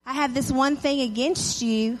I have this one thing against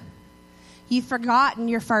you. You've forgotten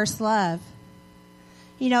your first love.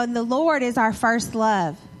 You know, the Lord is our first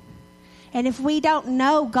love. And if we don't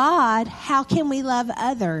know God, how can we love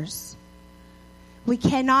others? We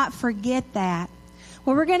cannot forget that.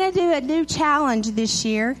 Well, we're going to do a new challenge this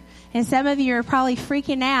year. And some of you are probably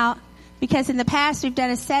freaking out because in the past we've done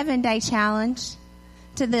a 7-day challenge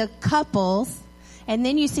to the couples. And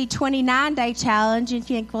then you see 29-day challenge and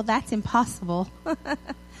you think, well, that's impossible.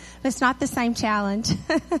 It's not the same challenge.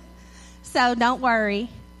 So don't worry.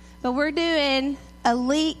 But we're doing a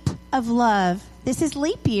leap of love. This is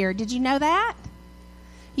leap year. Did you know that?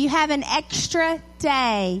 You have an extra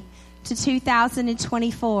day to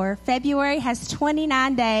 2024. February has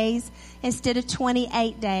 29 days instead of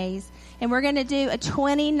 28 days. And we're going to do a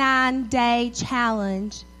 29-day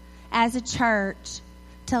challenge as a church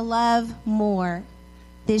to love more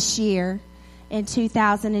this year in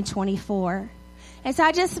 2024. And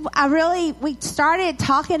so we started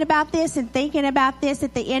talking about this and thinking about this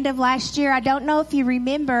at the end of last year. I don't know if you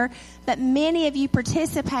remember, but many of you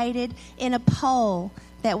participated in a poll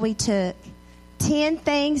that we took. 10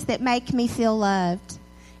 things that make me feel loved.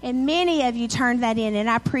 And many of you turned that in, and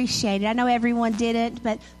I appreciate it. I know everyone didn't,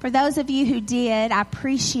 but for those of you who did, I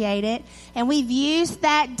appreciate it. And we've used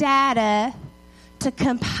that data to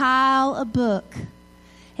compile a book.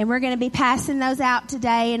 And we're going to be passing those out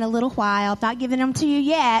today in a little while. I'm not giving them to you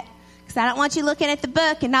yet because I don't want you looking at the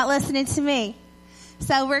book and not listening to me.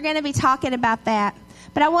 So we're going to be talking about that.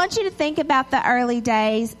 But I want you to think about the early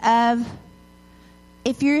days of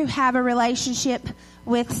if you have a relationship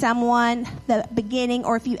with someone, the beginning,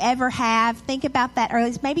 or if you ever have, think about that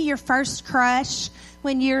early. Maybe your first crush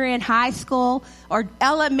when you're in high school or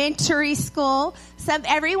elementary school.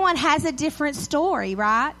 Everyone has a different story,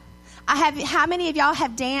 right? How many of y'all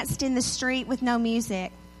have danced in the street with no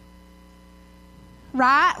music?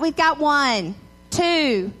 Right? We've got 1,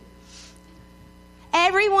 2.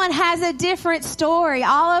 Everyone has a different story.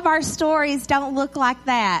 All of our stories don't look like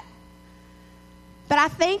that. But I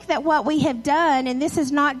think that what we have done, and this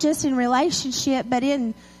is not just in relationship, but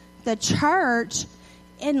in the church,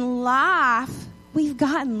 in life, we've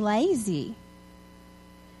gotten lazy.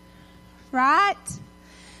 Right?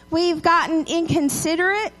 We've gotten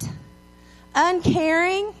inconsiderate,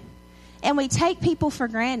 uncaring, and we take people for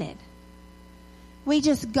granted. We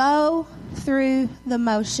just go through the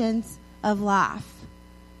motions of life.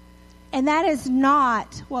 And that is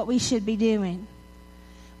not what we should be doing.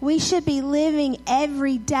 We should be living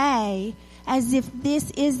every day as if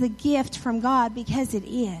this is a gift from God, because it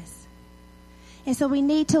is. And so we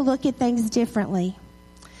need to look at things differently.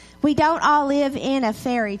 We don't all live in a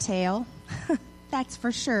fairy tale. That's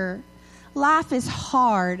for sure. Life is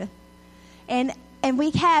hard. And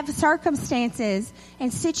we have circumstances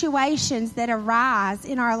and situations that arise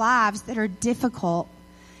in our lives that are difficult.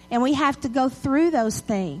 And we have to go through those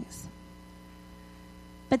things.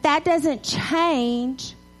 But that doesn't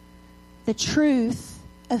change the truth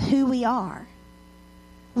of who we are.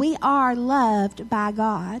 We are loved by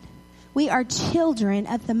God. We are children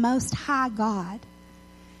of the Most High God.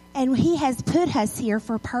 And He has put us here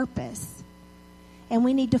for purpose. And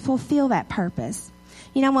we need to fulfill that purpose.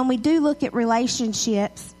 You know, when we do look at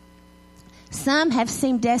relationships, some have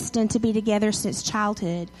seemed destined to be together since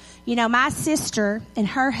childhood. You know, my sister and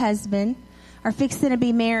her husband are fixing to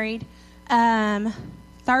be married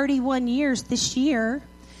 31 years this year.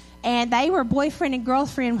 And they were boyfriend and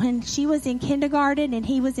girlfriend when she was in kindergarten and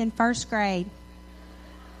he was in first grade.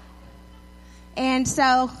 And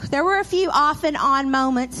so there were a few off and on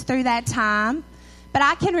moments through that time. But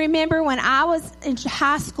I can remember when I was in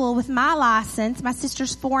high school with my license, my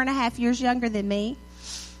sister's 4.5 years younger than me.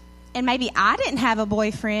 And maybe I didn't have a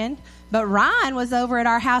boyfriend, but Ryan was over at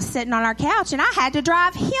our house sitting on our couch and I had to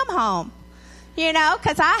drive him home, you know,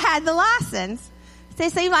 because I had the license. So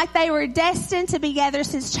it seemed like they were destined to be together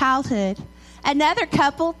since childhood. Another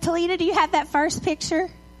couple, Talita, do you have that first picture?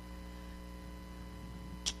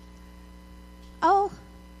 Oh,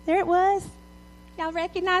 there it was. Y'all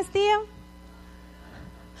recognize them?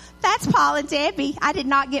 That's Paul and Debbie. I did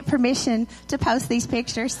not get permission to post these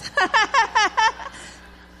pictures. But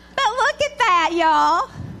look at that, y'all.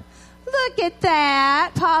 Look at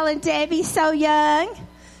that. Paul and Debbie, so young.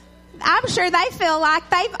 I'm sure they feel like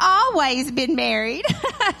they've always been married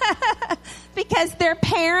because their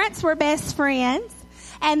parents were best friends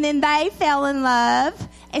and then they fell in love.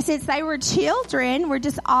 And since they were children, we're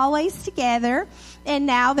just always together. And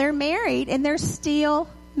now they're married and they're still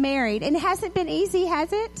married. And it hasn't been easy, has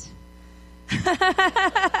it?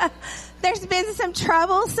 There's been some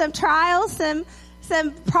trouble, some trials, some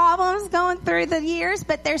some problems going through the years,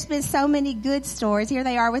 but there's been so many good stories. Here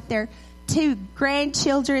they are with their 2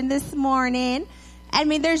 grandchildren this morning. I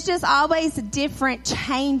mean, there's just always different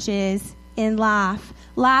changes in life.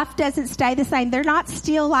 Life doesn't stay the same. They're not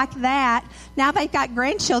still like that. Now they've got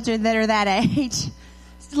grandchildren that are that age.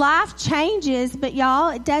 Life changes, but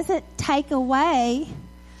y'all, it doesn't take away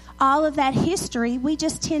all of that history. We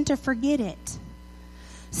just tend to forget it.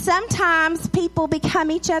 Sometimes people become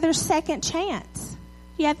each other's second chance.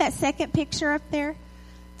 You have that second picture up there,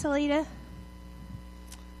 Talita?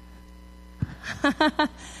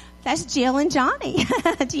 That's Jill and Johnny.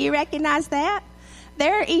 Do you recognize that?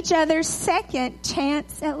 They're each other's second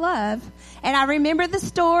chance at love. And I remember the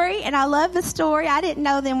story, and I love the story. I didn't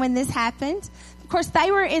know them when this happened. Of course,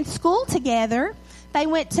 they were in school together. They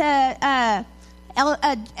went to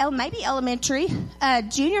maybe elementary,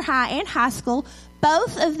 junior high, and high school.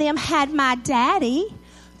 Both of them had my daddy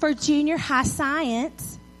for junior high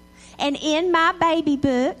science. And in my baby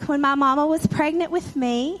book, when my mama was pregnant with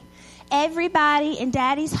me, everybody in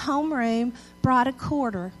Daddy's homeroom brought a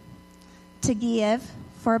quarter to give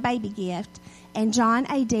for a baby gift. And John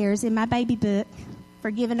Adair's in my baby book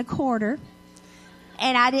for giving a quarter.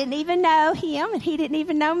 And I didn't even know him, and he didn't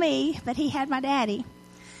even know me, but he had my daddy.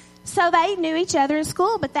 So they knew each other in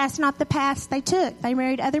school, but that's not the path they took. They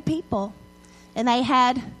married other people. And they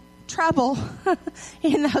had trouble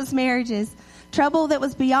in those marriages. Trouble that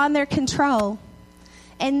was beyond their control.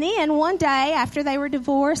 And then one day, after they were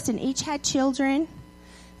divorced and each had children,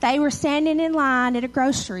 they were standing in line at a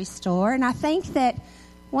grocery store. And I think that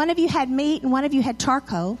one of you had meat and one of you had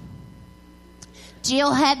charcoal.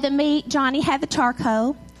 Jill had the meat, Johnny had the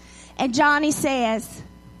charcoal. And Johnny says,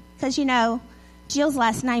 because, you know, Jill's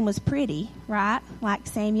last name was Pretty, right? Like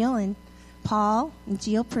Samuel and Paul and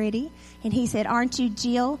Jill Pretty. And he said, aren't you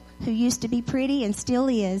Jill, who used to be pretty and still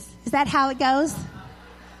is? Is that how it goes?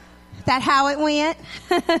 Is that how it went?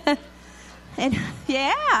 And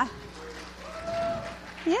yeah.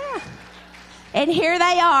 And here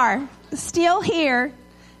they are, still here,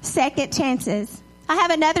 second chances. I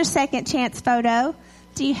have another second chance photo.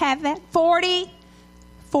 Do you have that? 40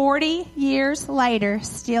 years later,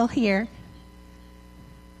 still here.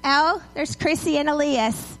 Oh, there's Chrissy and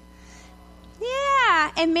Elias.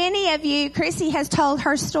 Yeah, and many of you, Chrissy has told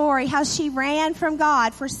her story, how she ran from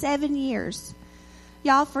God for 7 years.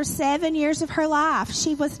 Y'all, for 7 years of her life,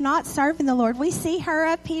 she was not serving the Lord. We see her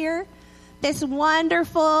up here, this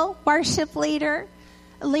wonderful worship leader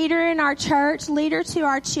in our church, leader to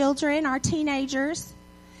our children, our teenagers.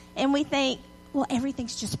 And we think, well,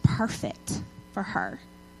 everything's just perfect for her.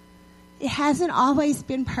 It hasn't always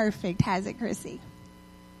been perfect, has it, Chrissy?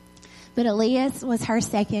 But Elias was her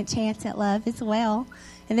second chance at love as well.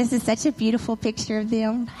 And this is such a beautiful picture of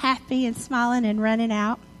them, happy and smiling and running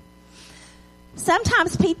out.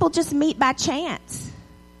 Sometimes people just meet by chance.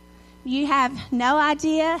 You have no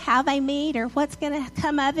idea how they meet or what's going to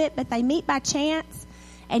come of it, but they meet by chance,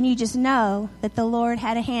 and you just know that the Lord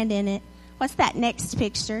had a hand in it. What's that next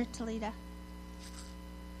picture, Talita?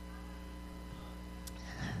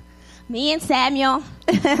 Me and Samuel.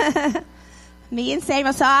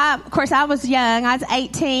 So, of course, I was young. I was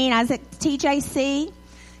 18. I was at TJC.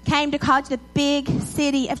 Came to college, the big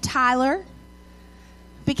city of Tyler,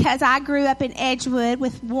 because I grew up in Edgewood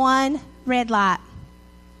with one red light.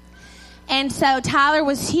 And so Tyler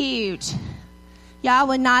was huge. Y'all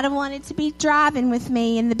would not have wanted to be driving with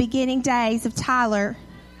me in the beginning days of Tyler.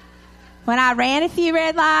 When I ran a few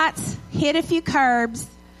red lights, hit a few curbs,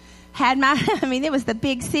 it was the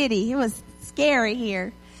big city. It was scary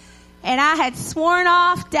here. And I had sworn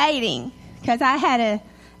off dating because I had an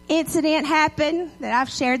incident happen that I've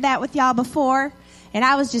shared that with y'all before. And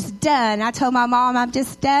I was just done. I told my mom I'm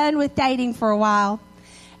just done with dating for a while.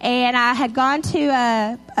 And I had gone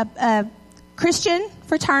to a Christian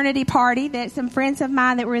fraternity party that some friends of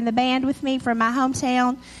mine that were in the band with me from my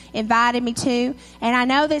hometown invited me to. And I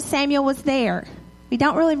know that Samuel was there. We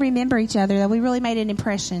don't really remember each other, though. We really made an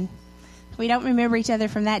impression. We don't remember each other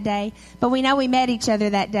from that day, but we know we met each other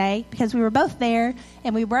that day because we were both there,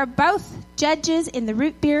 and we were both judges in the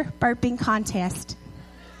root beer burping contest.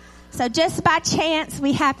 So just by chance,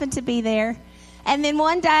 we happened to be there. And then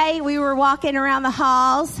one day, we were walking around the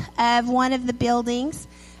halls of one of the buildings.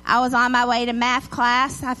 I was on my way to math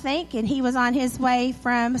class, I think, and he was on his way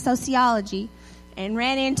from sociology, and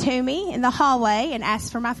ran into me in the hallway and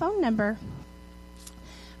asked for my phone number.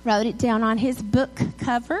 Wrote it down on his book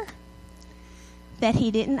cover that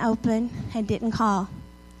he didn't open and didn't call.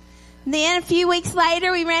 Then a few weeks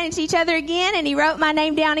later, we ran into each other again, and he wrote my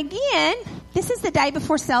name down again. This is the day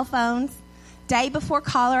before cell phones, day before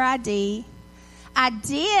caller ID. I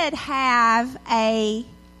did have a,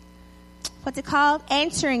 what's it called?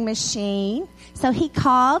 Answering machine. So he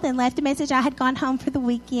called and left a message. I had gone home for the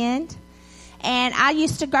weekend. And I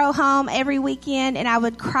used to go home every weekend, and I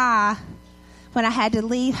would cry when I had to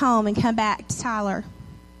leave home and come back to Tyler.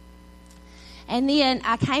 And then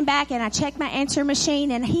I came back and I checked my answer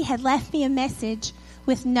machine, and he had left me a message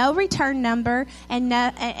with no return number, and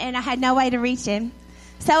I had no way to reach him.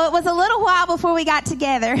 So it was a little while before we got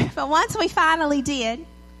together. But once we finally did,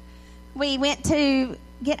 we went to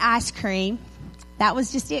get ice cream. That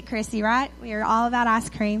was just it, Chrissy, right? We were all about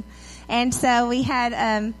ice cream. And so we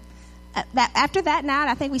had... after that night,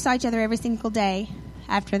 I think we saw each other every single day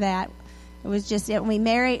after that. It was just it.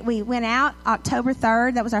 We went out October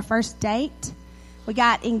 3rd. That was our first date. We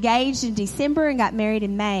got engaged in December and got married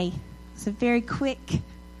in May. It's a very quick,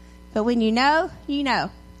 but when you know, you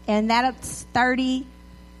know. And that's almost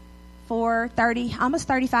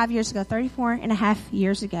 35 years ago, 34 and a half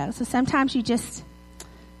years ago. So sometimes you just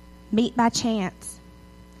meet by chance.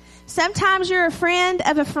 Sometimes you're a friend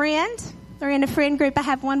of a friend. Or in a friend group. I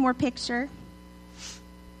have one more picture.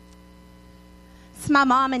 It's my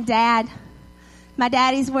mom and dad. My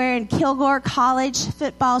daddy's wearing Kilgore College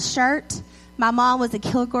football shirt. My mom was a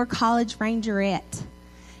Kilgore College Rangerette.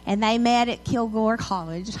 And they met at Kilgore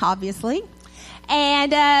College, obviously.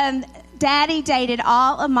 And Daddy dated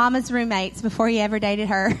all of Mama's roommates before he ever dated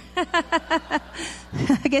her. I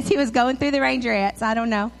guess he was going through the Rangerettes. I don't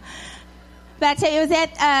know. But I tell you, it was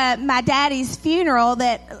at my daddy's funeral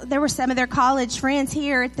that there were some of their college friends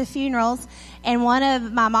here at the funerals. And one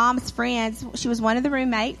of my mom's friends, she was one of the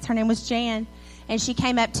roommates. Her name was Jan. And she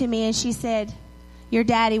came up to me and she said, "Your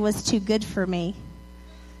daddy was too good for me."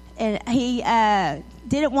 And he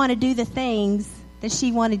didn't want to do the things that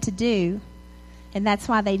she wanted to do. And that's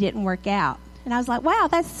why they didn't work out. And I was like, wow,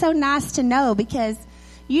 that's so nice to know, because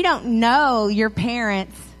you don't know your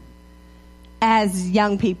parents as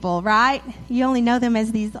young people, right? You only know them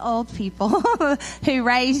as these old people who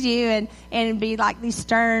raised you and be like these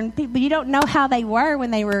stern people. You don't know how they were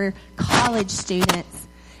when they were college students.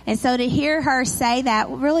 And so to hear her say that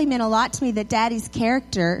really meant a lot to me, that Daddy's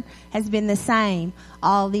character has been the same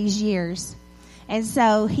all these years. And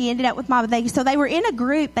so he ended up with Mama. So they were in a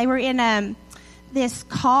group. They were in this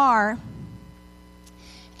car,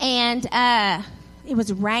 and it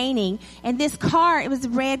was raining, and this car, it was a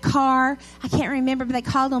red car. I can't remember, but they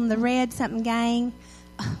called them the Red something gang.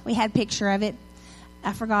 We had a picture of it.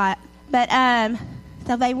 I forgot. But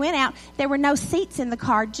so they went out. There were no seats in the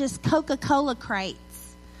car, just Coca-Cola crates.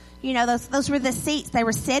 You know, those were the seats they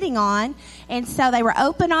were sitting on. And so they were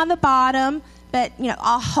open on the bottom, but, you know,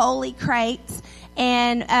 all holy crates.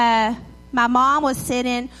 And my mom was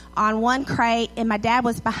sitting on one crate, and my dad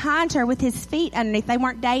was behind her with his feet underneath. They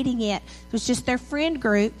weren't dating yet. It was just their friend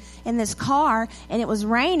group in this car, and it was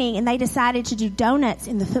raining, and they decided to do donuts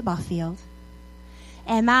in the football field.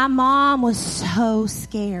 And my mom was so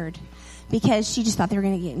scared because she just thought they were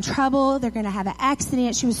going to get in trouble. They're going to have an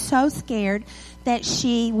accident. She was so scared that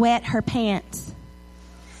she wet her pants.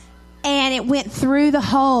 And it went through the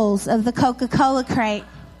holes of the Coca-Cola crate.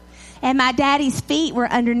 And my daddy's feet were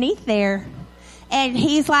underneath there. And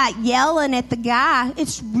he's like yelling at the guy,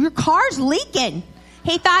 your car's leaking.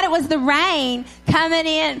 He thought it was the rain coming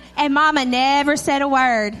in. And Mama never said a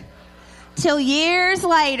word. Till years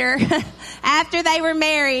later, after they were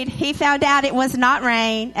married, he found out it was not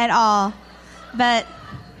rain at all. But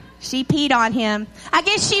she peed on him. I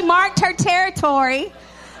guess she marked her territory.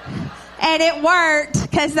 And it worked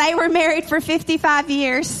because they were married for 55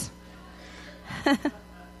 years.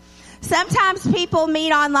 Sometimes people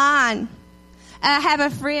meet online. I have a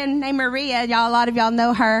friend named Maria. A lot of y'all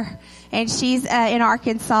know her. And she's in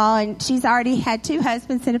Arkansas. And she's already had 2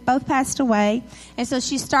 husbands that have both passed away. And so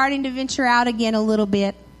she's starting to venture out again a little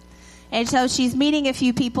bit. And so she's meeting a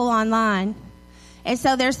few people online. And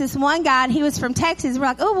so there's this one guy, and he was from Texas. We're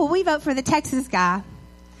like, oh, well, we vote for the Texas guy.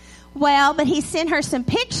 Well, but he sent her some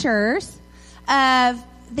pictures of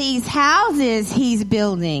these houses he's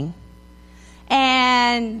building.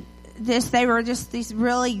 And they were just these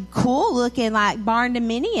really cool looking, like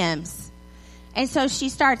barn-dominiums. And so she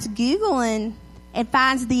starts Googling and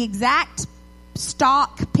finds the exact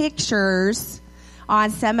stock pictures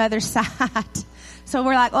on some other site. So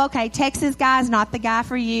we're like, okay, Texas guy's not the guy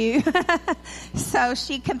for you. So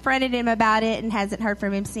she confronted him about it and hasn't heard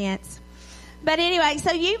from him since. But anyway,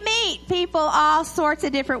 so you meet people all sorts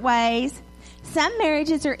of different ways. Some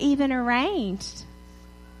marriages are even arranged.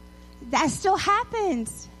 That still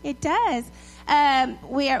happens. It does.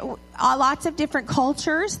 We are lots of different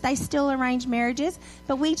cultures. They still arrange marriages.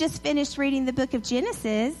 But we just finished reading the book of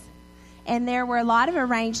Genesis. And there were a lot of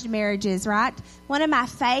arranged marriages, right? One of my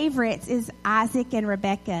favorites is Isaac and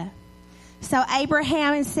Rebekah. So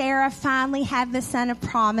Abraham and Sarah finally have the son of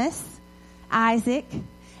promise, Isaac,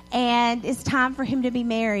 and it's time for him to be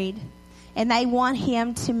married. And they want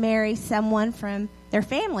him to marry someone from their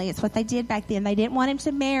family. It's what they did back then. They didn't want him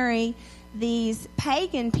to marry these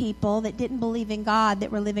pagan people that didn't believe in God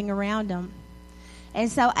that were living around them. And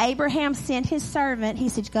so Abraham sent his servant. He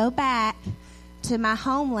said, go back to my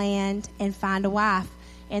homeland and find a wife.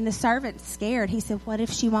 And the servant's scared. He said, what if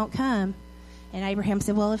she won't come? And Abraham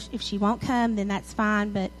said, well, if she won't come, then that's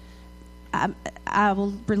fine, but I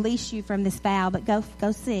will release you from this vow, but go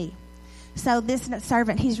see. So this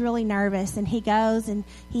servant, he's really nervous, and he goes and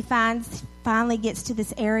he finally gets to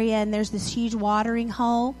this area, and there's this huge watering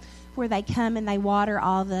hole where they come and they water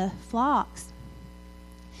all the flocks.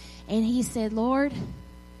 And he said, Lord,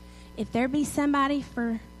 if there be somebody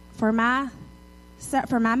for my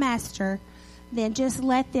master, then just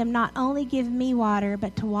let them not only give me water,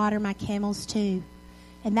 but to water my camels too.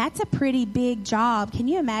 And that's a pretty big job. Can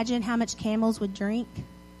you imagine how much camels would drink?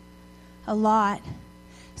 A lot.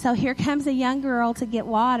 So here comes a young girl to get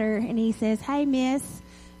water, and he says, hey, miss,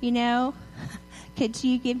 could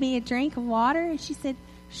you give me a drink of water? And she said,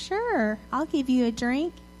 sure, I'll give you a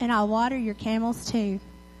drink, and I'll water your camels too.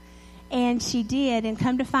 And she did, and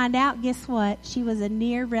come to find out, guess what? She was a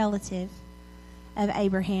near relative of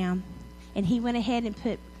Abraham. And he went ahead and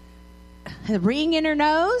put a ring in her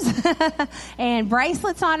nose and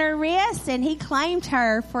bracelets on her wrists, and he claimed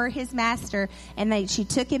her for his master. And she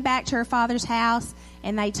took him back to her father's house,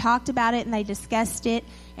 and they talked about it, and they discussed it.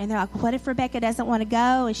 And they're like, what if Rebecca doesn't want to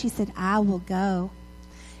go? And she said, I will go.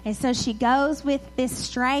 And so she goes with this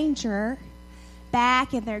stranger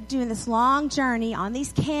back, and they're doing this long journey on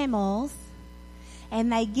these camels.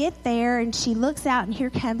 And they get there, and she looks out, and here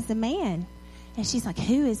comes the man. And she's like,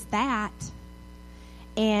 who is that?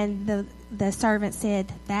 And the servant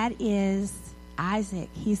said, that is Isaac.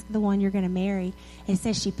 He's the one you're going to marry. And it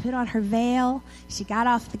says she put on her veil, she got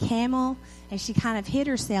off the camel, and she kind of hid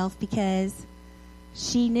herself because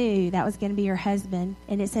she knew that was going to be her husband.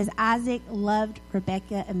 And it says Isaac loved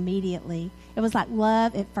Rebekah immediately. It was like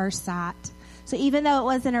love at first sight. So even though it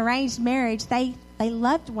was an arranged marriage, they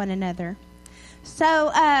loved one another.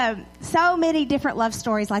 So many different love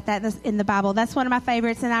stories like that in the Bible. That's one of my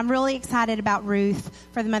favorites, and I'm really excited about Ruth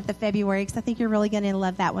for the month of February because I think you're really going to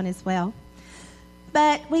love that one as well.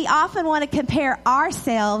 But we often want to compare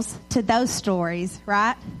ourselves to those stories,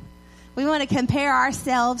 right? We want to compare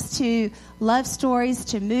ourselves to love stories,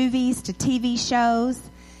 to movies, to TV shows,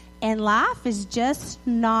 and life is just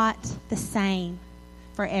not the same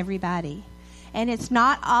for everybody. And it's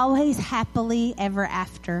not always happily ever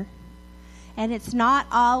after. And it's not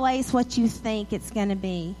always what you think it's going to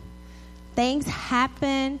be. Things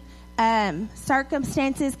happen,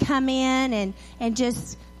 circumstances come in and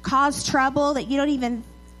just cause trouble that you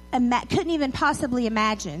couldn't even possibly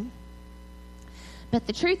imagine. But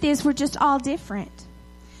the truth is, we're just all different.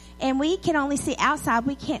 And we can only see outside.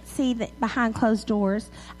 We can't see behind closed doors.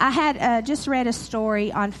 I had just read a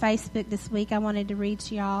story on Facebook this week I wanted to read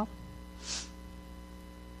to y'all.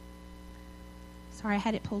 Sorry, I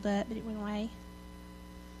had it pulled up, but it went away.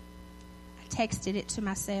 I texted it to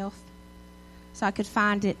myself so I could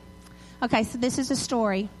find it. Okay, so this is a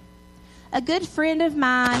story. A good friend of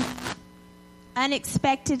mine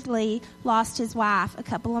unexpectedly lost his wife. A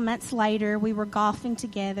couple of months later, we were golfing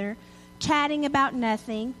together, chatting about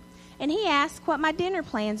nothing, and he asked what my dinner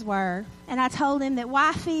plans were. And I told him that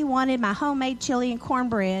wifey wanted my homemade chili and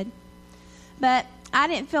cornbread, but I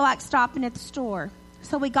didn't feel like stopping at the store.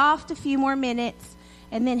 So we golfed a few more minutes,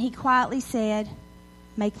 and then he quietly said,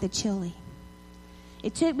 make the chili.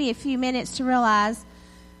 It took me a few minutes to realize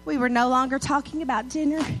we were no longer talking about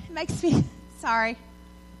dinner. It makes me sorry.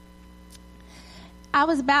 I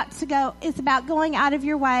was about to go, it's about going out of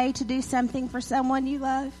your way to do something for someone you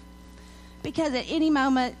love, because at any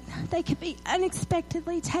moment they could be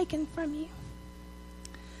unexpectedly taken from you.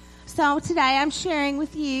 So today I'm sharing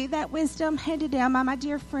with you that wisdom handed down by my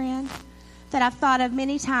dear friend that I've thought of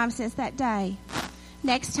many times since that day.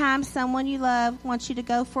 Next time someone you love wants you to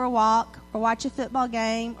go for a walk or watch a football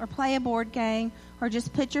game or play a board game or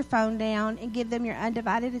just put your phone down and give them your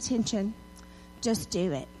undivided attention, just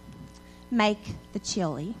do it. Make the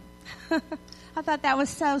chili. I thought that was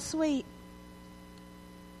so sweet.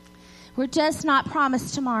 We're just not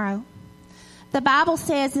promised tomorrow. The Bible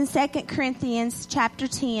says in 2 Corinthians chapter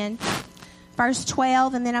 10, verse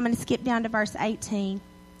 12, and then I'm going to skip down to verse 18.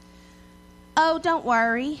 Oh, don't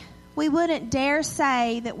worry. We wouldn't dare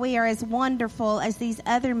say that we are as wonderful as these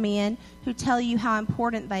other men who tell you how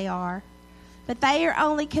important they are. but they are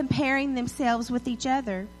only comparing themselves with each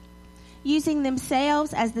other, using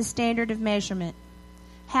themselves as the standard of measurement.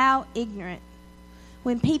 How ignorant.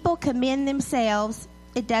 When people commend themselves,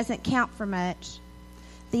 it doesn't count for much.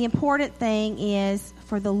 The important thing is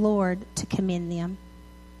for the Lord to commend them.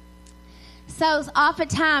 So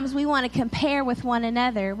oftentimes we want to compare with one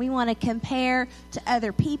another. We want to compare to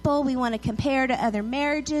other people. We want to compare to other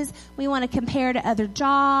marriages. We want to compare to other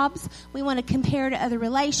jobs. We want to compare to other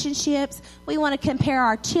relationships. We want to compare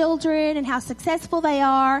our children and how successful they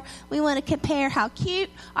are. We want to compare how cute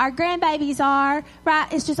our grandbabies are,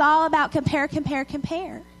 right? It's just all about compare.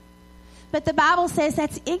 But the Bible says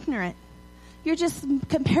that's ignorant. You're just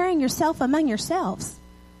comparing yourself among yourselves.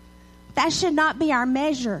 That should not be our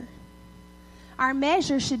measure. Our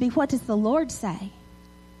measure should be, what does the Lord say?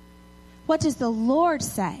 What does the Lord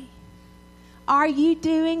say? Are you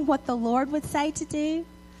doing what the Lord would say to do?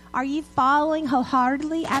 Are you following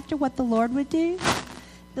wholeheartedly after what the Lord would do?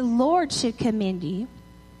 The Lord should commend you.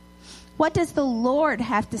 What does the Lord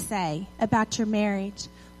have to say about your marriage?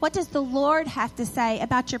 What does the Lord have to say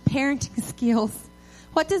about your parenting skills?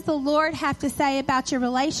 What does the Lord have to say about your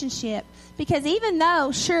relationship? Because even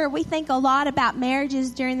though, sure, we think a lot about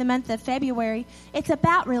marriages during the month of February, it's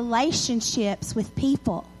about relationships with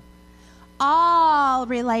people. All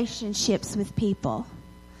relationships with people,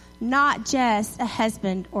 not just a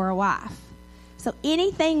husband or a wife. So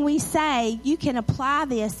anything we say, you can apply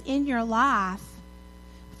this in your life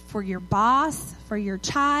for your boss, for your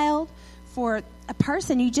child, for a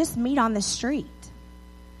person you just meet on the street.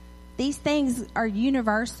 These things are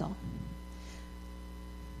universal.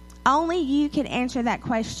 Only you can answer that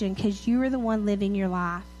question because you are the one living your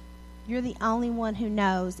life. You're the only one who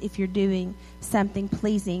knows if you're doing something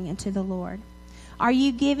pleasing unto the Lord. Are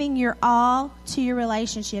you giving your all to your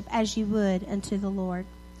relationship as you would unto the Lord?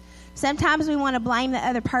 Sometimes we want to blame the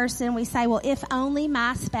other person. We say, well, if only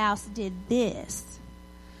my spouse did this.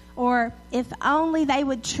 Or if only they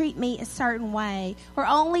would treat me a certain way. Or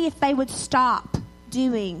only if they would stop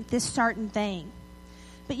doing this certain thing.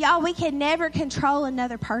 But y'all, we can never control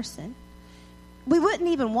another person. We wouldn't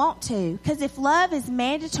even want to. Because if love is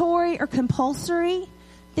mandatory or compulsory,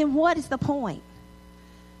 then what is the point?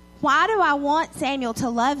 Why do I want Samuel to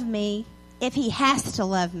love me if he has to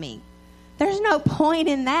love me? There's no point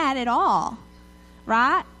in that at all.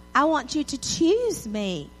 Right? I want you to choose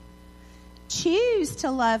me. Choose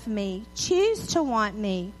to love me. Choose to want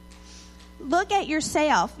me. Look at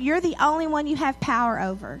yourself. You're the only one you have power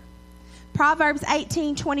over. Proverbs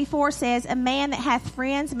 18:24 says, a man that hath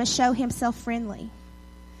friends must show himself friendly.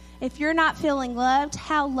 If you're not feeling loved,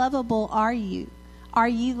 how lovable are you? Are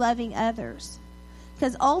you loving others?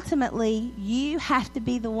 Because ultimately, you have to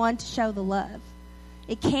be the one to show the love.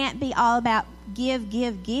 It can't be all about give.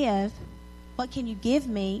 What can you give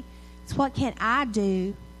me? It's what can I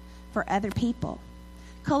do for other people?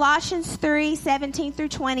 Colossians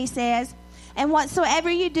 3:17-20 says, and whatsoever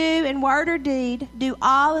you do in word or deed, do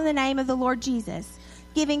all in the name of the Lord Jesus,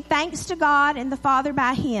 giving thanks to God and the Father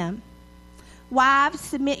by him. Wives,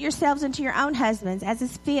 submit yourselves unto your own husbands, as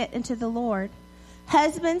is fit unto the Lord.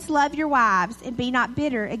 Husbands, love your wives, and be not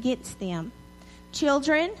bitter against them.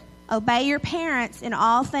 Children, obey your parents in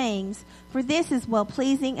all things, for this is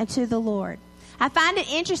well-pleasing unto the Lord. I find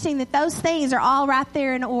it interesting that those things are all right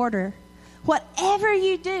there in order. Whatever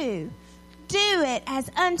you do it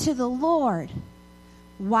as unto the Lord.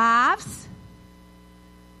 Wives,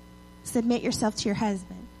 submit yourself to your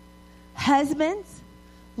husband. Husbands,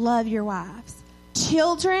 love your wives.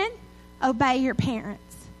 Children, obey your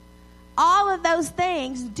parents. All of those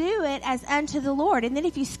things, do it as unto the Lord. And then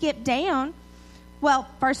if you skip down, well,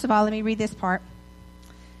 first of all, let me read this part.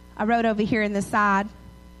 I wrote over here in the side.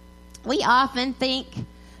 We often think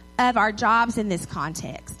of our jobs in this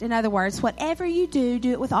context. In other words, whatever you do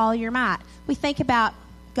it with all your might. We think about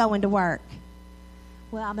going to work.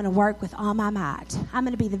 Well, I'm going to work with all my might. I'm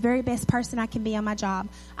going to be the very best person I can be on my job.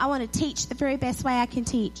 I want to teach the very best way I can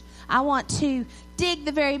teach. I want to dig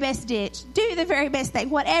the very best ditch, do the very best thing.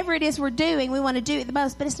 Whatever it is we're doing, we want to do it the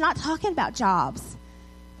most. But it's not talking about jobs.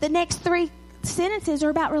 The next 3 sentences are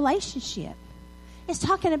about relationship. It's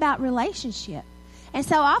talking about relationship. And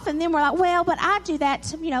so often then we're like, well, but I do that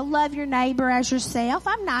to, love your neighbor as yourself.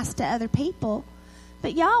 I'm nice to other people.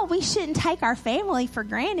 But y'all, we shouldn't take our family for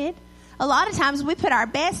granted. A lot of times we put our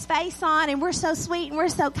best face on and we're so sweet and we're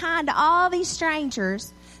so kind to all these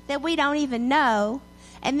strangers that we don't even know.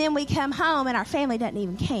 And then we come home and our family doesn't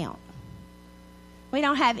even count. We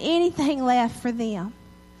don't have anything left for them.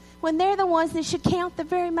 When they're the ones that should count the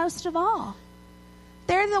very most of all.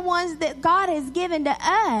 They're the ones that God has given to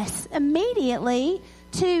us immediately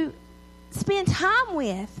to spend time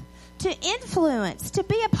with, to influence, to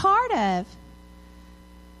be a part of.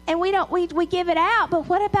 And we give it out, but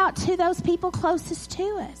what about to those people closest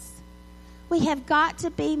to us? We have got to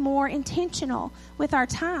be more intentional with our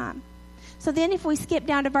time. So then if we skip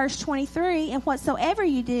down to verse 23, and whatsoever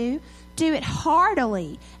you do, do it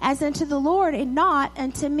heartily as unto the Lord and not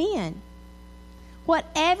unto men.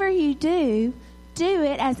 Whatever you do, do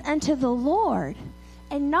it as unto the Lord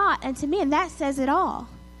and not unto men. That says it all.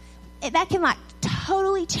 That can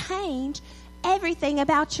totally change everything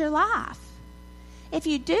about your life. If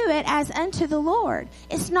you do it as unto the Lord,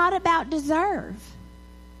 it's not about deserve.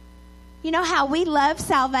 You know how we love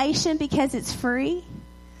salvation because it's free?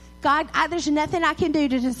 God, there's nothing I can do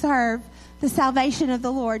to deserve the salvation of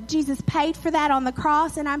the Lord. Jesus paid for that on the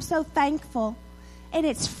cross, and I'm so thankful. And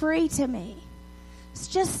it's free to me. It's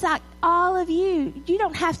just like all of you. You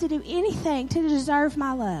don't have to do anything to deserve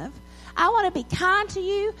my love. I want to be kind to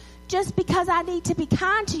you just because I need to be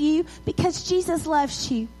kind to you because Jesus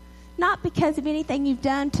loves you, not because of anything you've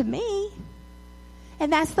done to me.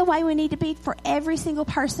 And that's the way we need to be for every single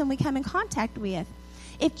person we come in contact with.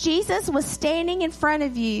 If Jesus was standing in front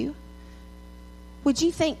of you, would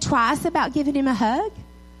you think twice about giving him a hug?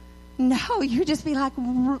 No, you'd just be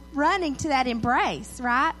running to that embrace,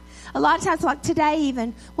 right? A lot of times, like today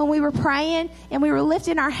even, when we were praying and we were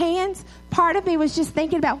lifting our hands, part of me was just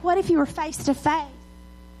thinking about what if you were face to face?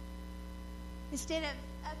 Instead of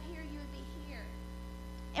up here, you would be here.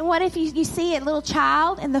 And what if you see a little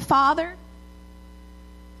child and the father?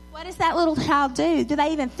 What does that little child do? Do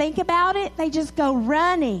they even think about it? They just go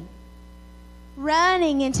running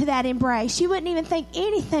into that embrace. You wouldn't even think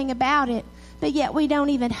anything about it, but yet we don't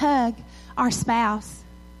even hug our spouse.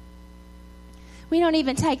 We don't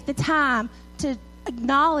even take the time to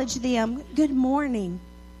acknowledge them. Good morning.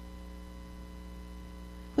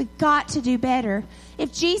 We've got to do better.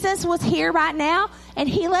 If Jesus was here right now and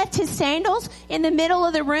he left his sandals in the middle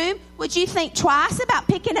of the room, would you think twice about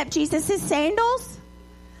picking up Jesus' sandals?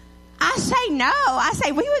 I say no. I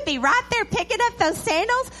say we would be right there picking up those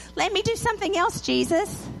sandals. Let me do something else,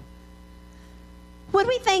 Jesus. Would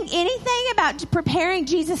we think anything about preparing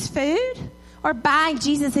Jesus food or buying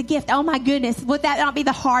Jesus a gift? Oh my goodness, would that not be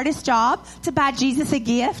the hardest job, to buy Jesus a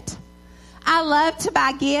gift? I love to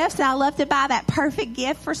buy gifts and I love to buy that perfect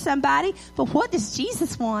gift for somebody, but what does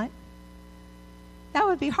Jesus want? That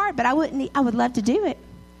would be hard, but I would love to do it.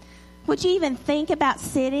 Would you even think about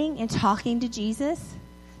sitting and talking to Jesus?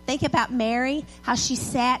 Think about Mary, how she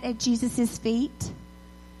sat at Jesus' feet.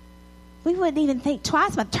 We wouldn't even think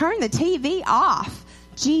twice about turn the TV off.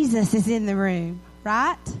 Jesus is in the room,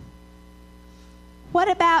 right? What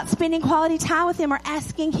about spending quality time with him or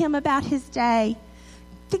asking him about his day?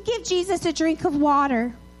 To give Jesus a drink of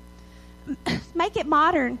water. Make it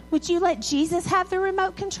modern. Would you let Jesus have the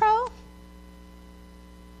remote control?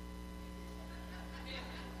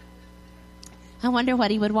 I wonder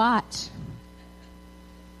what he would watch.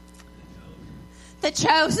 The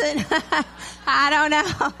Chosen. I don't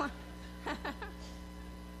know.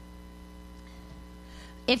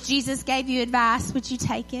 If Jesus gave you advice, would you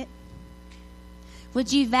take it?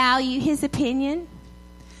 Would you value his opinion?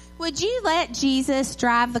 Would you let Jesus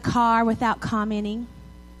drive the car without commenting?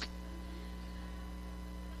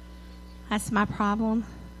 That's my problem.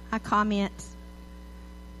 I comment.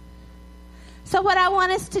 So what I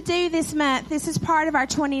want us to do this month, this is part of our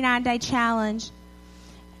 29-day challenge.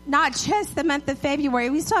 Not just the month of February.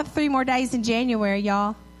 We still have 3 more days in January,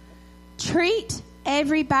 y'all. Treat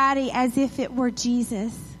everybody as if it were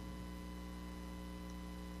Jesus.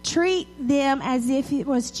 Treat them as if it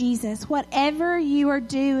was Jesus. Whatever you are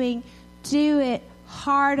doing, do it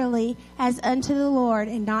heartily as unto the Lord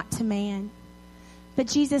and not to man. But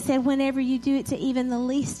Jesus said, whenever you do it to even the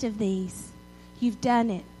least of these, you've done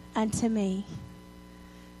it unto me.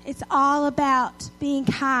 It's all about being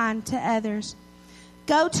kind to others.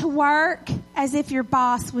 Go to work as if your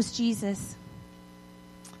boss was Jesus.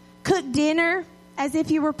 Cook dinner as if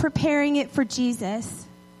you were preparing it for Jesus.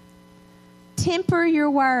 Temper your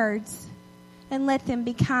words and let them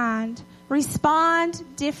be kind. Respond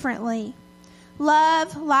differently.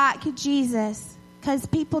 Love like Jesus, because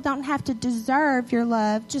people don't have to deserve your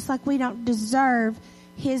love, just like we don't deserve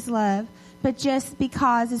his love, but just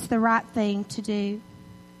because it's the right thing to do.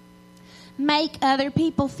 Make other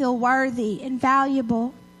people feel worthy and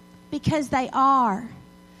valuable, because they are.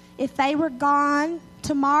 If they were gone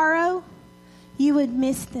tomorrow, you would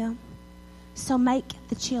miss them. So make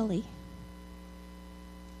the chili.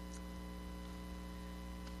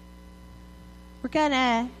 We're going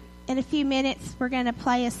to, in a few minutes, we're going to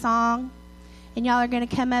play a song, and y'all are going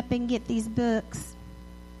to come up and get these books.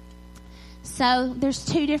 So there's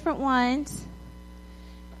 2 different ones.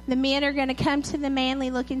 the men are going to come to the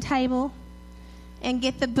manly looking table and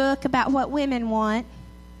get the book about what women want.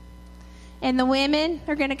 And the women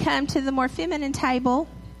are going to come to the more feminine table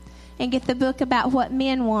and get the book about what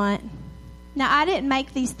men want. Now, I didn't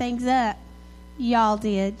make these things up. Y'all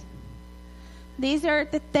did. These are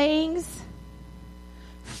the things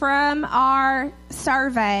from our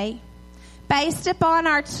survey. Based upon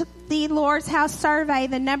the Lord's House survey,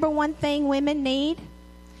 the number one thing women need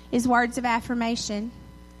is words of affirmation.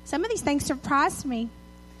 Some of these things surprised me,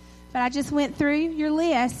 but I just went through your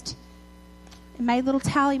list and made little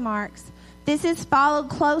tally marks. This is followed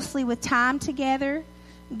closely with time together,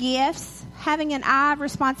 gifts, having an eye of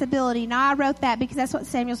responsibility. Now, I wrote that because that's what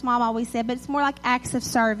Samuel's mom always said, but it's more like acts of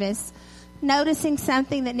service. Noticing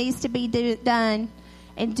something that needs to be done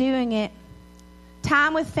and doing it.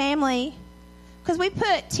 Time with family, because we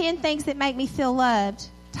put 10 things that make me feel loved.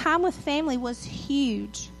 Time with family was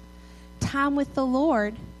huge. Time with the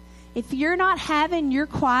Lord. If you're not having your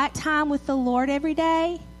quiet time with the Lord every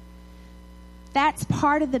day, that's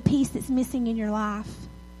part of the peace that's missing in your life.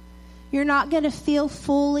 You're not going to feel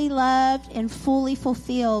fully loved and fully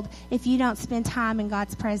fulfilled if you don't spend time in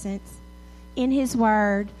God's presence, in His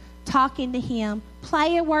Word, talking to Him.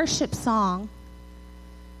 Play a worship song.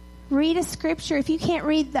 Read a scripture. If you can't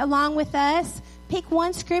read along with us, pick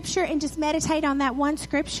one scripture and just meditate on that one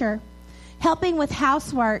scripture. Helping with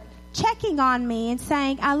housework, checking on me and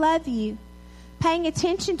saying, I love you. Paying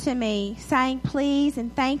attention to me, saying please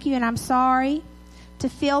and thank you and I'm sorry. To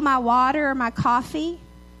fill my water or my coffee.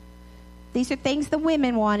 These are things the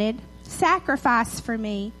women wanted. Sacrifice for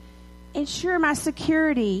me. Ensure my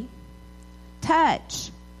security.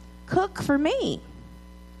 Touch. Cook for me.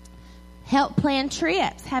 Help plan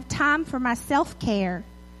trips. Have time for my self-care.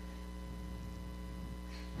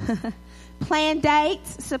 Plan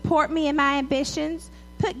dates. Support me in my ambitions.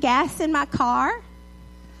 Put gas in my car.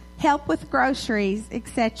 Help with groceries,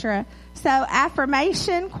 etc. So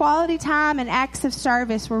affirmation, quality time, and acts of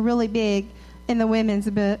service were really big in the women's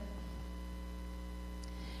book.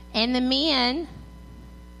 And the men,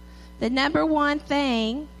 the number one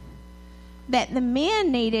thing that the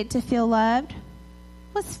men needed to feel loved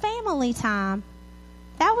was family time.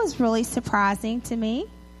 That was really surprising to me.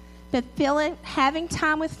 But having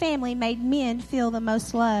time with family made men feel the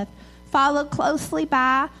most loved. Followed closely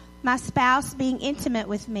by my spouse being intimate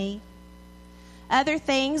with me. Other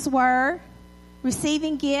things were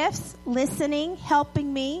receiving gifts, listening,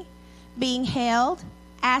 helping me, being held,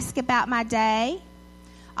 ask about my day,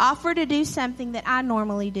 offer to do something that I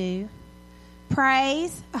normally do,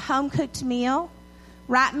 praise, a home-cooked meal,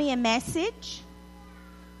 write me a message.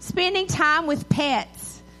 Spending time with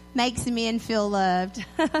pets makes men feel loved.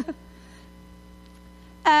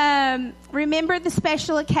 Remember the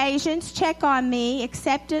special occasions, check on me,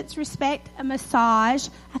 acceptance, respect, a massage.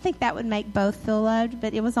 I think that would make both feel loved,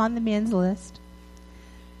 but it was on the men's list.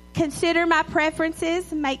 Consider my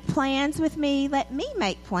preferences, make plans with me, let me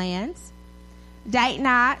make plans. Date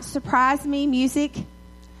night, surprise me, music,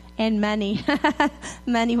 and money.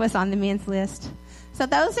 Money was on the men's list. So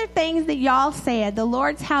those are things that y'all said. The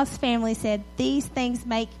Lord's House family said, these things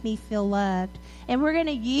make me feel loved. And we're going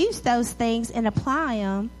to use those things and apply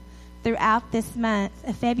them throughout this month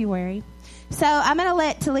of February. So I'm going to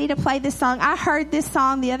let Talita play this song. I heard this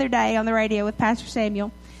song the other day on the radio with Pastor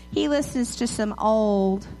Samuel. He listens to some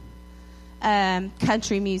old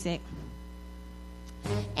country music.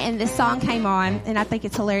 And this song came on, and I think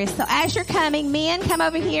it's hilarious. So as you're coming, men, come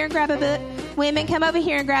over here and grab a book. Women, come over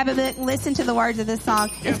here and grab a book and listen to the words of this song.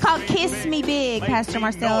 It's called Kiss Me Big, Pastor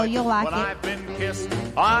Marcelo. You'll like it. When I've been kissed,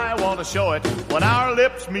 I want to show it. When our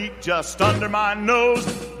lips meet just under my nose,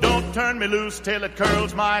 don't turn me loose till it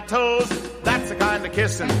curls my toes. That's the kind of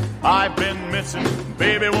kissing I've been missing.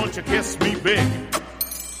 Baby, won't you kiss me big?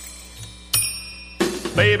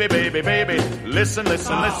 Baby, baby, baby, listen,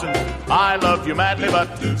 listen, listen. I love you madly,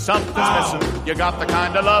 but something's missing. You got the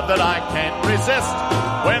kind of love that I can't resist.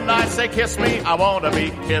 When I say kiss me, I want to be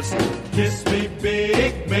kissed. Kiss me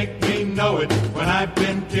big, make me know it. When I've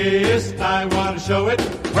been kissed, I want to show it.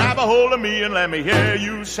 Grab a hold of me and let me hear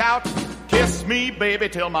you shout. Kiss me, baby,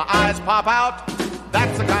 till my eyes pop out.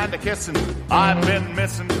 That's the kind of kissing I've been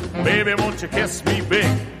missing. Baby, won't you kiss me big?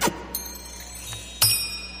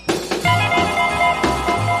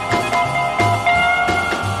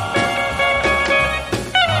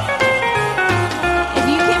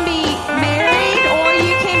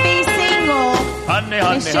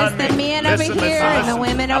 It's just the men over here and the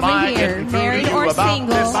women over here, married or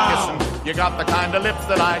single. You got the kind of lips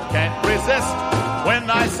that I can't resist.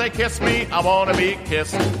 When I say kiss me, I want to be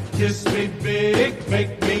kissed. Kiss me big,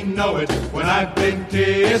 make me know it. When I've been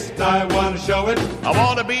kissed, I want to show it. I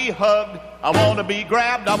want to be hugged, I want to be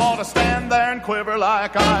grabbed. I want to stand there and quiver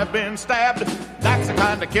like I've been stabbed. That's the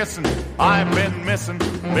kind of kissing I've been missing.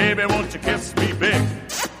 Baby, won't you kiss me big?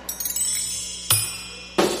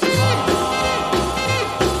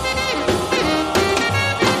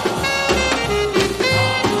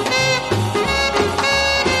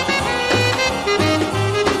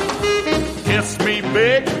 Kiss me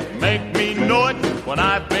big, make me know it. When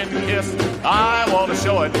I've been kissed, I want to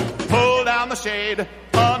show it. Pull down the shade,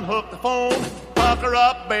 unhook the phone. Pucker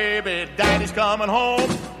up, baby, daddy's coming home.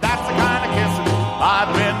 That's the kind of kissing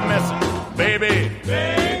I've been missing. Baby,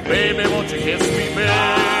 baby, won't you kiss me big?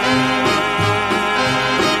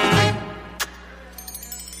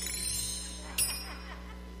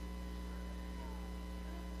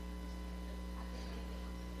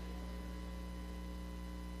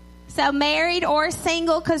 So married or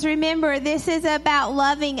single, because remember, this is about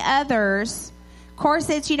loving others. Of course,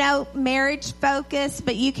 it's, marriage focused,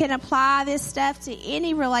 but you can apply this stuff to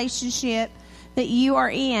any relationship that you are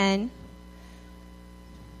in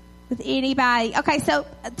with anybody. Okay, so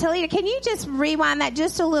Talita, can you just rewind that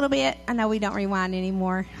just a little bit? I know we don't rewind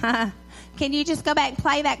anymore. Can you just go back and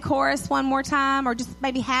play that chorus one more time, or just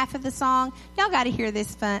maybe half of the song? Y'all got to hear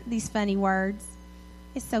these funny words.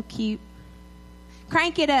 It's so cute.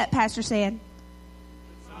 Crank it up, Pastor said.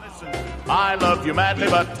 Listen, I love you madly,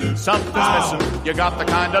 but something's missing. You got the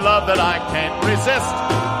kind of love that I can't resist.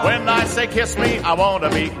 When I say kiss me, I want to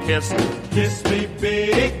be kissed. Kiss me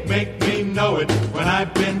big, make me know it. When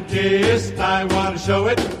I've been kissed, I want to show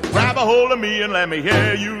it. Grab a hold of me and let me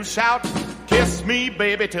hear you shout. Kiss me,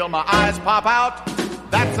 baby, till my eyes pop out.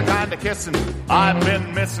 That's the kind of kissing I've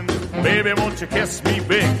been missing. Baby, won't you kiss me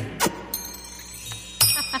big?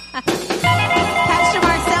 Pastor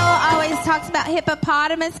Marcelo always talks about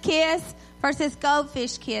hippopotamus kiss versus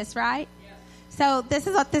goldfish kiss, right? Yes. So this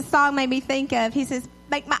is what this song made me think of. He says,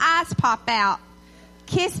 make my eyes pop out.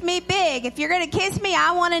 Kiss me big. If you're going to kiss me,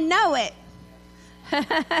 I want to know it.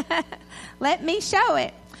 Let me show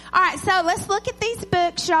it. All right, so let's look at these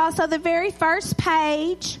books, y'all. So the very first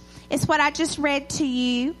page is what I just read to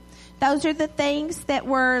you. Those are the things that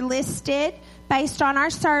were listed based on our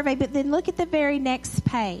survey, but then look at the very next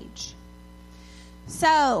page.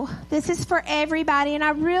 So this is for everybody, and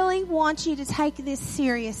I really want you to take this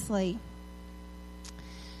seriously.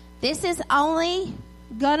 This is only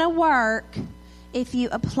going to work if you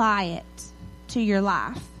apply it to your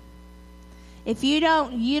life. If you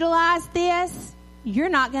don't utilize this, you're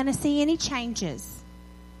not going to see any changes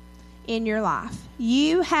in your life.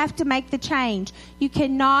 You have to make the change. You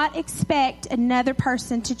cannot expect another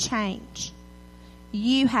person to change.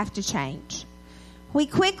 You have to change. We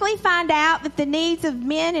quickly find out that the needs of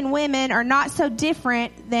men and women are not so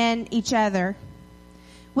different than each other.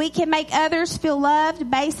 We can make others feel loved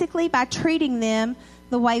basically by treating them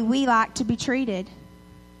the way we like to be treated.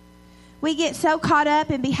 We get so caught up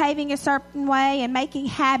in behaving a certain way and making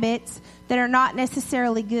habits that are not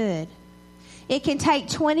necessarily good. It can take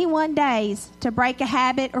 21 days to break a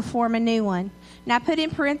habit or form a new one. Now, I put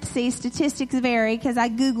in parentheses, statistics vary, because I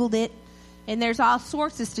Googled it, and there's all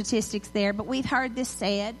sorts of statistics there, but we've heard this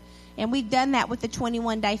said, and we've done that with the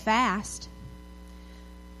 21-day fast.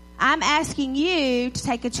 I'm asking you to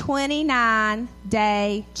take a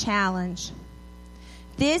 29-day challenge.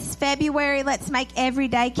 This February, let's make every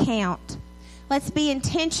day count. Let's be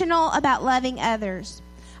intentional about loving others.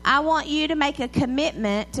 I want you to make a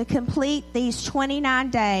commitment to complete these 29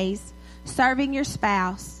 days serving your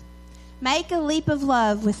spouse. Make a leap of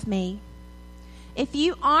love with me. If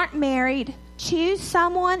you aren't married, choose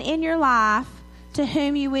someone in your life to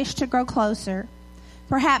whom you wish to grow closer.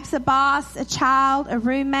 Perhaps a boss, a child, a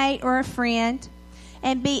roommate, or a friend,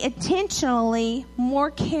 and be intentionally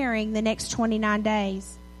more caring the next 29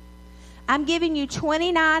 days. I'm giving you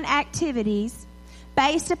 29 activities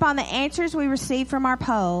based upon the answers we received from our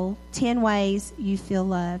poll, 10 ways you feel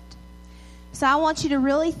loved. So I want you to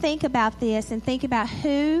really think about this and think about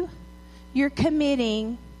who you're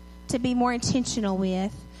committing to be more intentional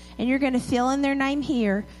with. And you're going to fill in their name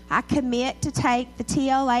here. I commit to take the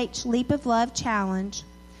TLH Leap of Love challenge.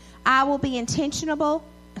 I will be intentional,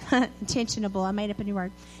 I made up a new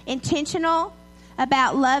word. Intentional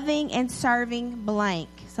about loving and serving blank.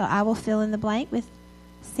 So I will fill in the blank with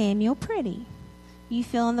Samuel Pretty. You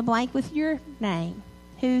fill in the blank with your name.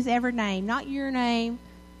 Whose ever name, not your name,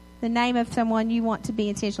 the name of someone you want to be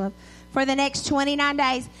intentional of for the next 29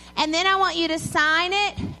 days. And then I want you to sign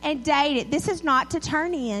it and date it. This is not to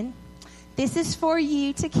turn in. This is for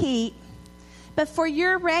you to keep But for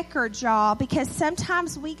your record, y'all, because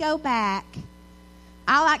sometimes we go back,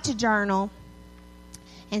 I like to journal,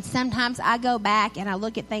 and sometimes I go back and I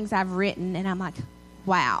look at things I've written, and I'm like,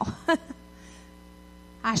 wow,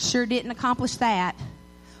 I sure didn't accomplish that.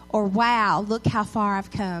 Or, wow, look how far I've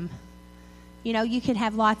come. You know, you can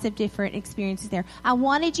have lots of different experiences there. I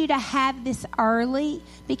wanted you to have this early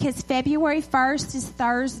because February 1st is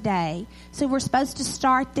Thursday. So we're supposed to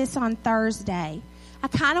start this on Thursday. I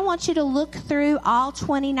kind of want you to look through all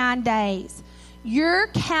 29 days. Your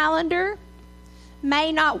calendar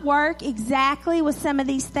may not work exactly with some of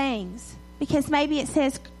these things because maybe it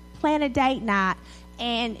says plan a date night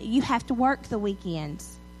and you have to work the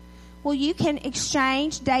weekends. Well, you can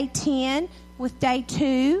exchange day 10 with day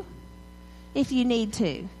 2 if you need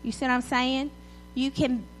to. You see what I'm saying? You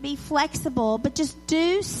can be flexible, but just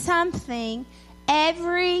do something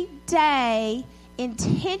every day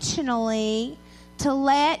intentionally to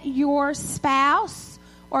let your spouse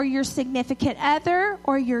or your significant other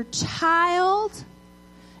or your child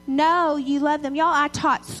know you love them. Y'all, I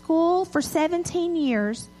taught school for 17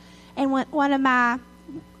 years, and one of my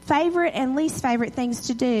favorite and least favorite things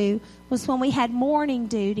to do was when we had morning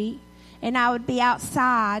duty, and I would be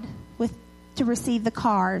outside to receive the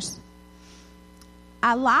cars.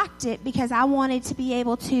 I liked it because I wanted to be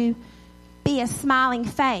able to be a smiling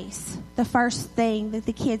face, the first thing that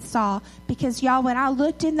the kids saw. Because, y'all, when I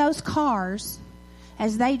looked in those cars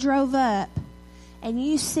as they drove up, and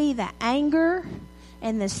you see the anger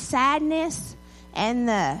and the sadness and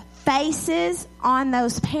the faces on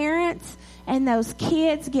those parents, and those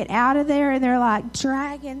kids get out of there and they're like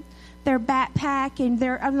dragging their backpack, and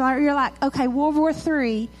you're like, okay, World War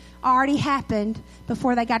III already happened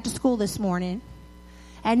before they got to school this morning.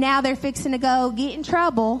 And now they're fixing to go get in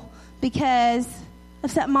trouble because of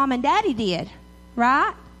something mom and daddy did,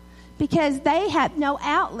 right? Because they have no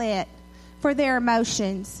outlet for their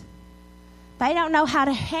emotions. They don't know how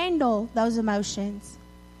to handle those emotions.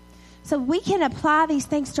 So we can apply these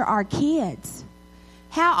things to our kids.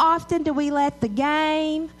 How often do we let the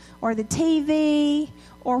game or the TV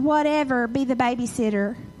or whatever be the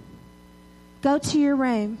babysitter? Go to your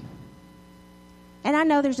room. And I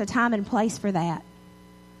know there's a time and place for that.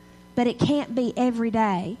 But it can't be every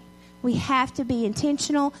day. We have to be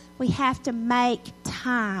intentional. We have to make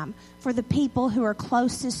time for the people who are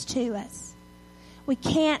closest to us. We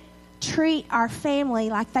can't treat our family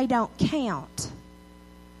like they don't count,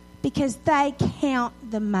 because they count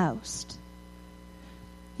the most.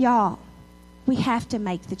 Y'all, we have to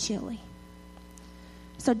make the chili.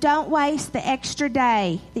 So don't waste the extra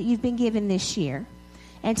day that you've been given this year,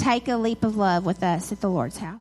 and take a leap of love with us at the Lord's house.